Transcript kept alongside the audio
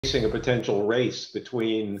facing a potential race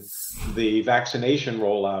between the vaccination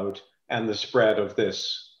rollout and the spread of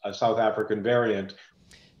this South African variant.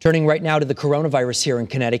 Turning right now to the coronavirus here in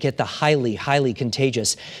Connecticut, the highly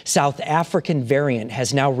contagious South African variant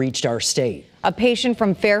has now reached our state. A patient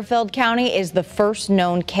from Fairfield County is the first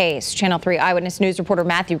known case. Channel 3 Eyewitness News reporter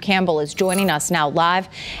Matthew Campbell is joining us now live.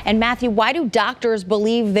 And Matthew, why do doctors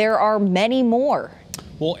believe there are many more?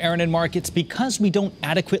 Well, Aaron and Mark, it's because we don't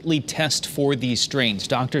adequately test for these strains.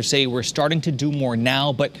 Doctors say we're starting to do more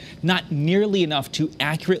now, but not nearly enough to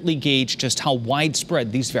accurately gauge just how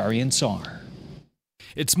widespread these variants are.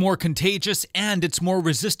 It's more contagious and it's more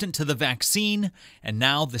resistant to the vaccine. And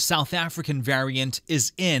now the South African variant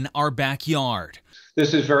is in our backyard.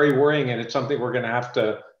 This is very worrying, and it's something we're going to have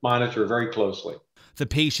to monitor very closely. The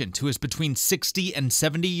patient, who is between 60 and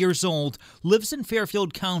 70 years old, lives in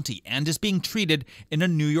Fairfield County and is being treated in a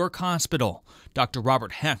New York hospital. Dr.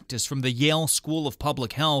 Robert Hecht is from the Yale School of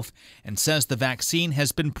Public Health and says the vaccine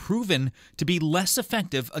has been proven to be less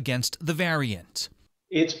effective against the variant.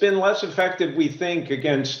 It's been less effective, we think,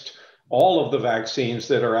 against all of the vaccines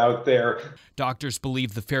that are out there. Doctors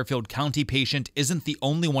believe the Fairfield County patient isn't the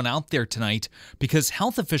only one out there tonight because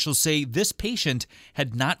health officials say this patient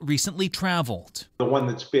had not recently traveled. The one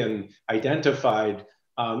that's been identified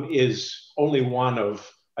is only one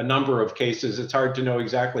of a number of cases. It's hard to know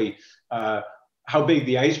exactly how big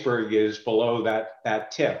the iceberg is below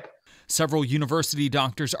that tip. Several university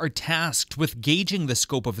doctors are tasked with gauging the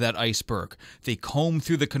scope of that iceberg. They comb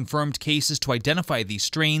through the confirmed cases to identify these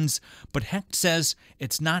strains, but Hecht says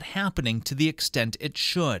it's not happening to the extent it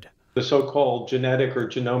should. The so-called genetic or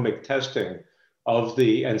genomic testing of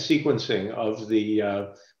and sequencing of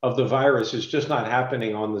the virus is just not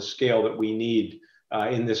happening on the scale that we need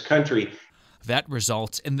in this country. That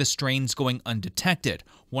results in the strains going undetected.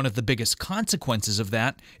 One of the biggest consequences of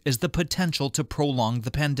that is the potential to prolong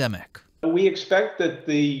the pandemic. We expect that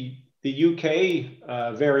the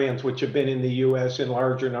UK variants, which have been in the US in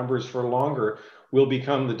larger numbers for longer, will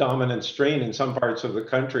become the dominant strain in some parts of the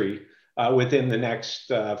country within the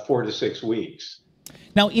next 4 to 6 weeks.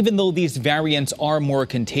 Now, even though these variants are more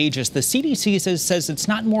contagious, the CDC says it's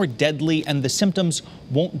not more deadly and the symptoms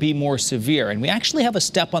won't be more severe. And we actually have a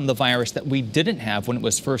step on the virus that we didn't have when it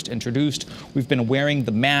was first introduced. We've been wearing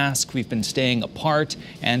the mask, we've been staying apart,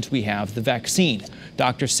 and we have the vaccine.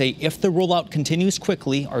 Doctors say if the rollout continues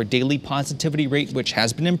quickly, our daily positivity rate, which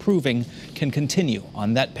has been improving, can continue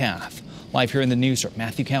on that path. Live here in the newsroom,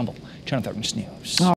 Matthew Campbell, Channel 13 News.